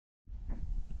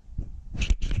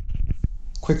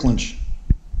quick lunch.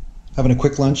 Having a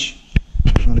quick lunch,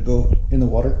 I'm gonna go in the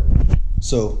water.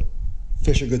 So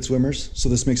fish are good swimmers, so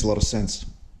this makes a lot of sense.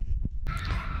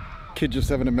 Kid just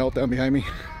having a meltdown behind me.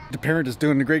 The parent is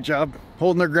doing a great job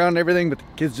holding their ground and everything, but the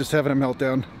kid's just having a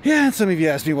meltdown. Yeah, and some of you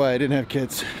asked me why I didn't have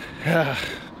kids. Not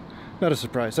a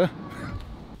surprise, huh?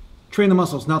 Train the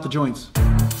muscles, not the joints.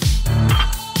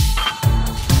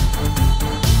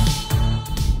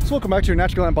 So welcome back to your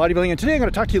Natural Gallant Bodybuilding, and today I'm going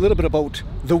to talk to you a little bit about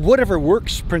the whatever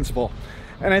works principle.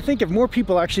 And I think if more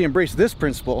people actually embrace this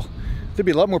principle, there'd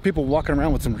be a lot more people walking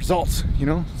around with some results, you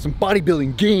know, some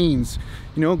bodybuilding gains,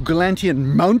 you know, Gallantian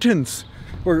mountains,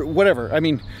 or whatever. I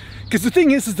mean, because the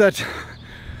thing is that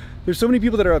there's so many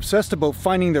people that are obsessed about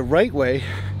finding the right way.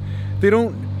 They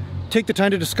don't take the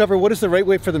time to discover what is the right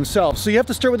way for themselves. So you have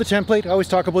to start with a template. I always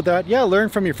talk about that. Yeah, learn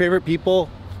from your favorite people,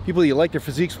 people you like their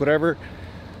physiques, whatever,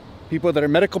 people that are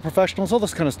medical professionals, all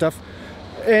this kind of stuff.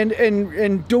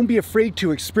 And don't be afraid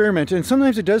to experiment. And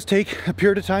sometimes it does take a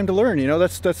period of time to learn. You know,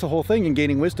 that's the whole thing in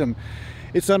gaining wisdom.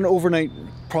 It's not an overnight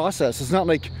process. It's not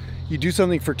like you do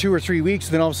something for 2 or 3 weeks,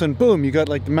 then all of a sudden, boom, you got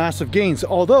like the massive gains.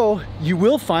 Although you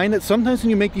will find that sometimes when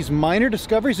you make these minor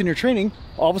discoveries in your training,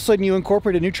 all of a sudden you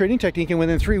incorporate a new training technique, and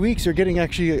within 3 weeks you're getting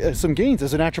actually some gains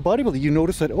as a natural bodybuilder. You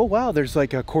notice that, oh wow, there's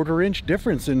like a 1/4 inch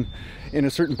difference in a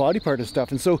certain body part and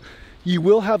stuff. And so you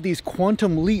will have these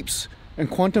quantum leaps and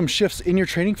quantum shifts in your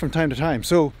training from time to time.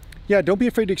 So yeah, don't be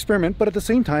afraid to experiment, but at the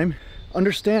same time,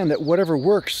 understand that whatever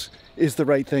works is the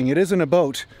right thing. It isn't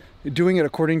about doing it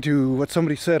according to what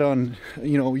somebody said on,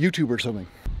 you know, YouTube or something.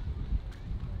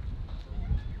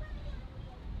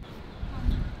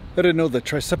 I didn't know the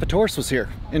Triceratops was here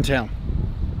in town.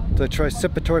 The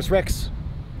Triceratops Rex.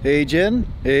 Hey Jen,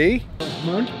 hey.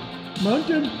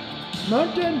 Mountain.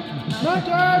 Mountain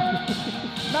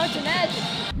edge.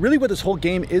 Really what this whole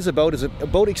game is about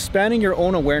expanding your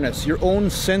own awareness, your own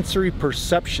sensory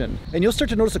perception. And you'll start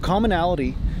to notice a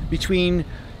commonality between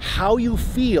how you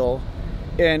feel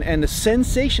and the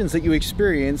sensations that you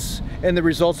experience and the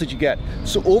results that you get.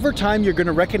 So over time, you're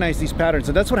gonna recognize these patterns.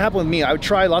 And that's what happened with me. I would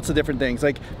try lots of different things.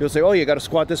 Like you'll say, oh, you gotta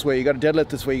squat this way, you gotta deadlift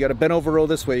this way, you gotta bend over row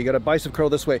this way, you gotta bicep curl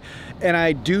this way. And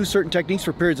I do certain techniques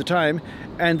for periods of time,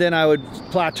 and then I would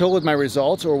plateau with my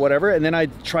results or whatever, and then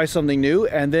I'd try something new,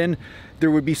 and then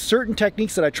there would be certain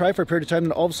techniques that I try for a period of time,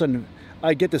 and all of a sudden,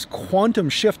 I get this quantum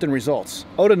shift in results.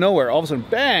 Out of nowhere, all of a sudden,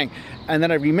 bang! And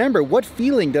then I remember, what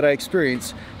feeling did I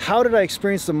experience? How did I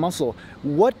experience the muscle?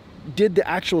 What did the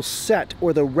actual set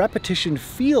or the repetition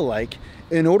feel like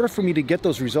in order for me to get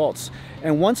those results?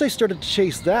 And once I started to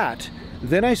chase that,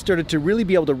 then I started to really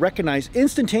be able to recognize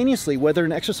instantaneously whether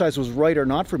an exercise was right or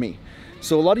not for me.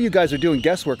 So a lot of you guys are doing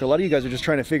guesswork. A lot of you guys are just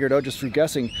trying to figure it out just through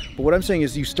guessing. But what I'm saying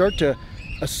is you start to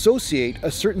associate a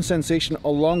certain sensation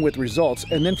along with results,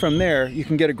 and then from there you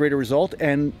can get a greater result,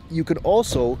 and you could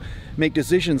also make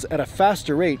decisions at a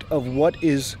faster rate of what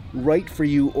is right for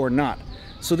you or not.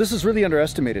 So this is really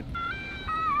underestimated.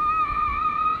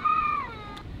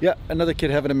 Yeah, another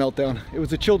kid having a meltdown. It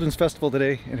was a children's festival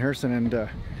today in Harrison, and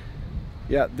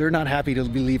yeah, they're not happy to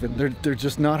be leaving. They're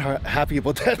just not happy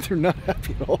about that. They're not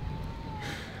happy at all.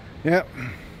 Yeah,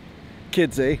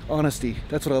 kids, eh? Honesty.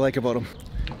 That's what I like about them.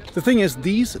 The thing is,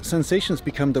 these sensations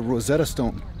become the Rosetta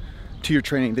Stone to your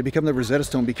training. They become the Rosetta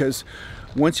Stone because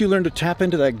once you learn to tap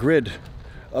into that grid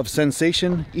of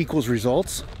sensation equals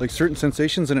results, like certain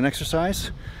sensations in an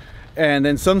exercise, and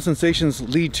then some sensations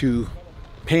lead to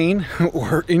pain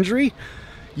or injury,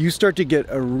 you start to get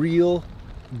a real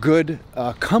good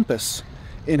compass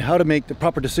in how to make the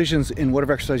proper decisions in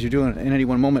whatever exercise you're doing in any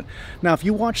one moment. Now, if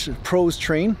you watch pros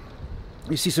train,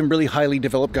 you see some really highly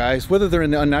developed guys, whether they're in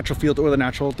the unnatural field or the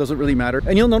natural, it doesn't really matter.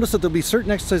 And you'll notice that there'll be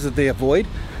certain exercises that they avoid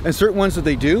and certain ones that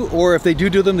they do, or if they do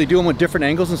them, they do them with different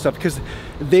angles and stuff, because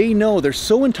they know, they're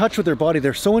so in touch with their body,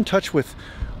 they're so in touch with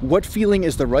what feeling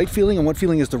is the right feeling and what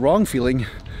feeling is the wrong feeling,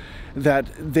 that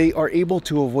they are able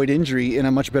to avoid injury in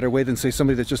a much better way than, say,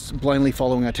 somebody that's just blindly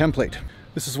following a template.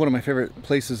 This is one of my favorite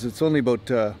places. It's only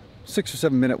about 6 or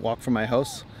 7 minute walk from my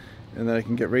house, and then I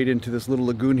can get right into this little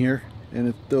lagoon here.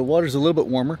 And the water's a little bit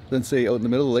warmer than, say, out in the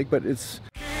middle of the lake, but it's...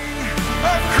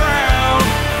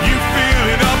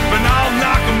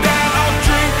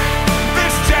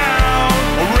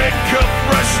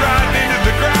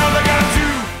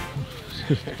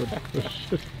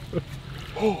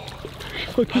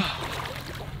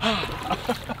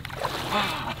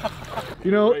 You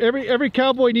know, every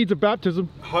cowboy needs a baptism.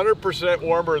 100%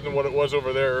 warmer than what it was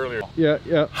over there earlier. Yeah.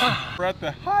 We're at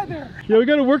the hi there. Yeah, we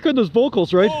got to work on those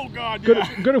vocals, right? Oh God,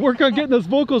 yeah. Got to work on getting those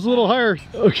vocals a little higher.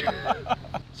 Okay.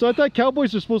 So I thought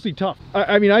cowboys are supposed to be tough.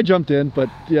 I mean, I jumped in, but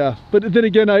yeah. But then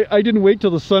again, I didn't wait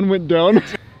till the sun went down.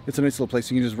 It's a nice little place.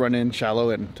 You can just run in shallow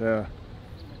and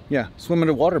yeah, swim in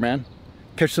the water, man.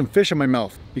 Catch some fish in my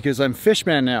mouth because I'm fish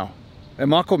man now.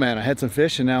 I'm aqua man. I had some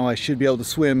fish and now I should be able to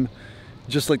swim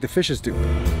just like the fishes do.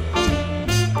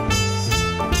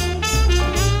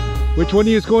 Which one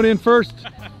of you is going in first?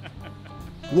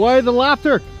 Why the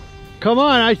laughter? Come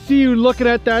on, I see you looking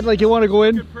at that like you want to go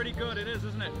in. Looking pretty good, it is,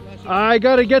 isn't it? I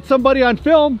gotta get somebody on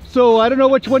film, so I don't know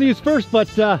which one of you is first, but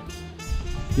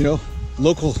you know,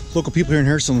 local people here in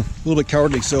Harrison, a little bit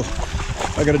cowardly, so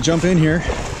I gotta jump in here.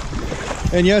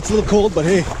 And yeah, it's a little cold, but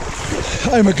hey,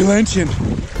 I'm a Gallantian.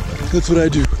 That's what I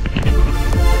do.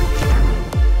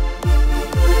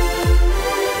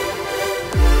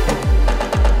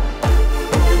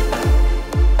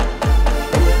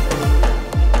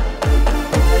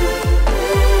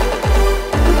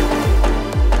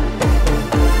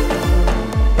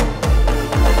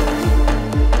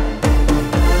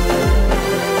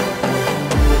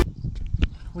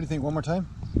 What do you think? One more time?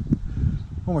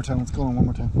 One more time. Let's go on one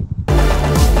more time.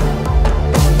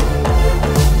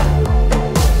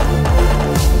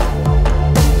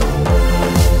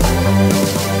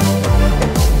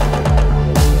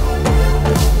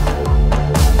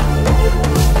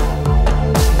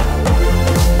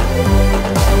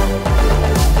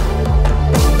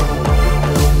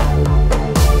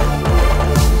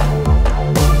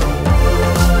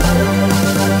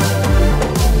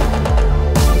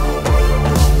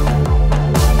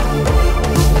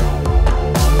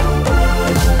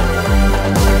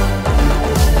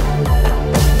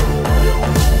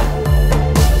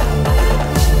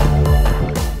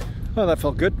 Oh, that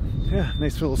felt good. Yeah,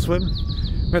 nice little swim.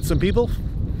 Met some people.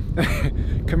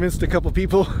 Convinced a couple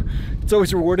people. It's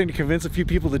always rewarding to convince a few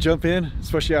people to jump in,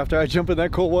 especially after I jump in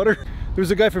that cold water. There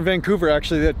was a guy from Vancouver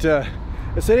actually that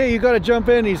I said, hey, you gotta jump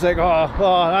in. He's like, oh,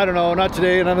 I don't know, not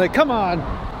today. And I'm like, come on.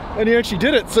 And he actually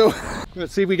did it. So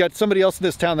let's see, we got somebody else in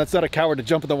this town that's not a coward to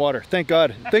jump in the water. Thank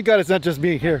God. Thank God it's not just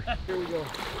me here. Here we go.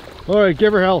 All right,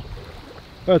 give her hell.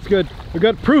 That's good. We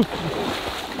got proof.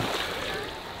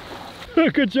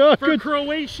 Good job. For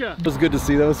Croatia. It was good to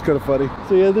see. That was kind of funny.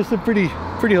 So yeah, there's some pretty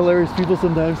hilarious people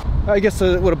sometimes. I guess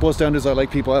what it boils down to is I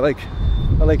like people. I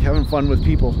like having fun with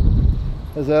people.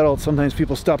 As adults, sometimes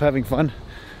people stop having fun.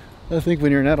 I think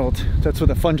when you're an adult, that's where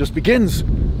the fun just begins.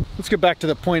 Let's get back to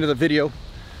the point of the video.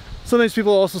 Sometimes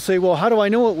people also say, well, how do I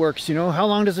know it works? You know, how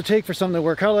long does it take for something to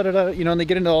work? You know, and they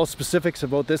get into all specifics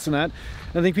about this and that.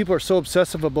 And I think people are so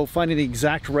obsessive about finding the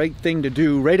exact right thing to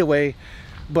do right away.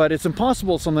 But it's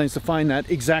impossible sometimes to find that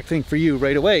exact thing for you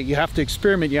right away. You have to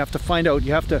experiment, you have to find out,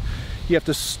 you have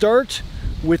to start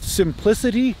with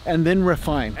simplicity and then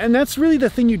refine. And that's really the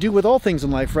thing you do with all things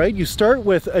in life, right? You start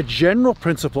with a general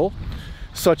principle,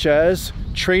 such as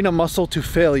train a muscle to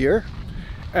failure,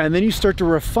 and then you start to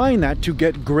refine that to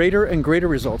get greater and greater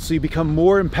results. So you become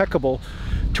more impeccable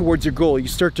towards your goal. You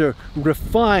start to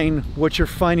refine what you're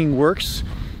finding works,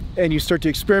 and you start to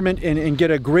experiment and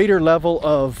get a greater level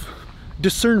of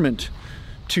discernment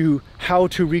to how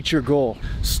to reach your goal.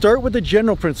 Start with the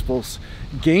general principles.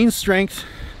 Gain strength,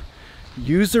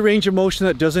 use the range of motion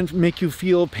that doesn't make you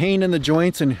feel pain in the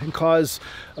joints and cause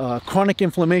chronic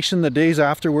inflammation the days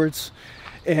afterwards.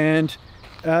 And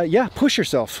yeah, push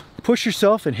yourself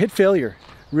and hit failure.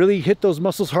 Really hit those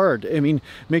muscles hard. I mean,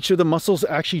 make sure the muscles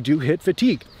actually do hit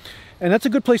fatigue. And that's a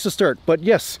good place to start. But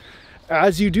yes,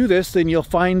 as you do this, then you'll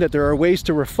find that there are ways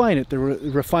to refine it, to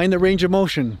refine the range of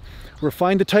motion,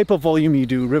 refine the type of volume you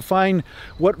do, refine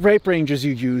what rep ranges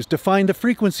you use, define the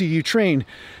frequency you train,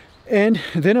 and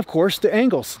then of course the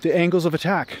angles of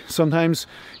attack. Sometimes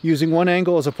using one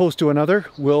angle as opposed to another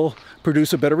will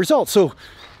produce a better result. So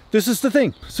this is the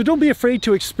thing. So don't be afraid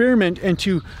to experiment and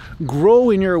to grow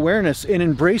in your awareness and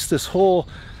embrace this whole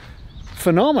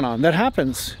phenomenon that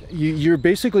happens. You're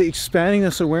basically expanding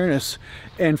this awareness,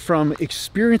 and from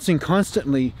experiencing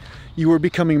constantly, you are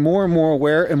becoming more and more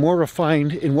aware and more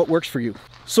refined in what works for you.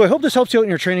 So I hope this helps you out in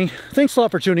your training. Thanks a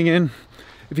lot for tuning in.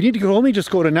 If you need to go with me, just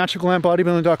go to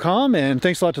naturalgallantbodybuilding.com, and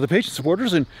thanks a lot to the patient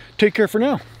supporters, and take care for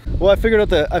now. Well, I figured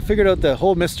out the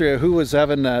whole mystery of who was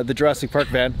having the Jurassic Park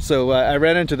van. So I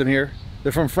ran into them here.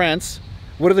 They're from France.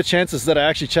 What are the chances that I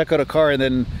actually check out a car and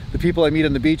then the people I meet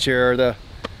on the beach here are the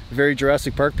very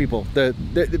Jurassic Park people? But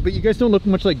you guys don't look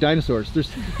much like dinosaurs.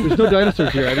 There's no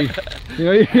dinosaurs here. I mean, you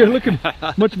know, you're looking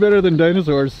much better than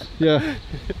dinosaurs. Yeah,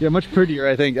 much prettier.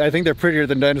 I think they're prettier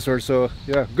than dinosaurs. So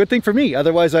yeah, good thing for me.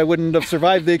 Otherwise, I wouldn't have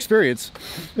survived the experience.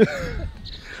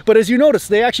 But as you notice,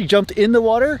 they actually jumped in the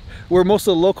water where most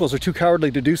of the locals are too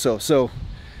cowardly to do so. So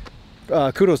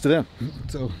kudos to them.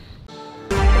 So.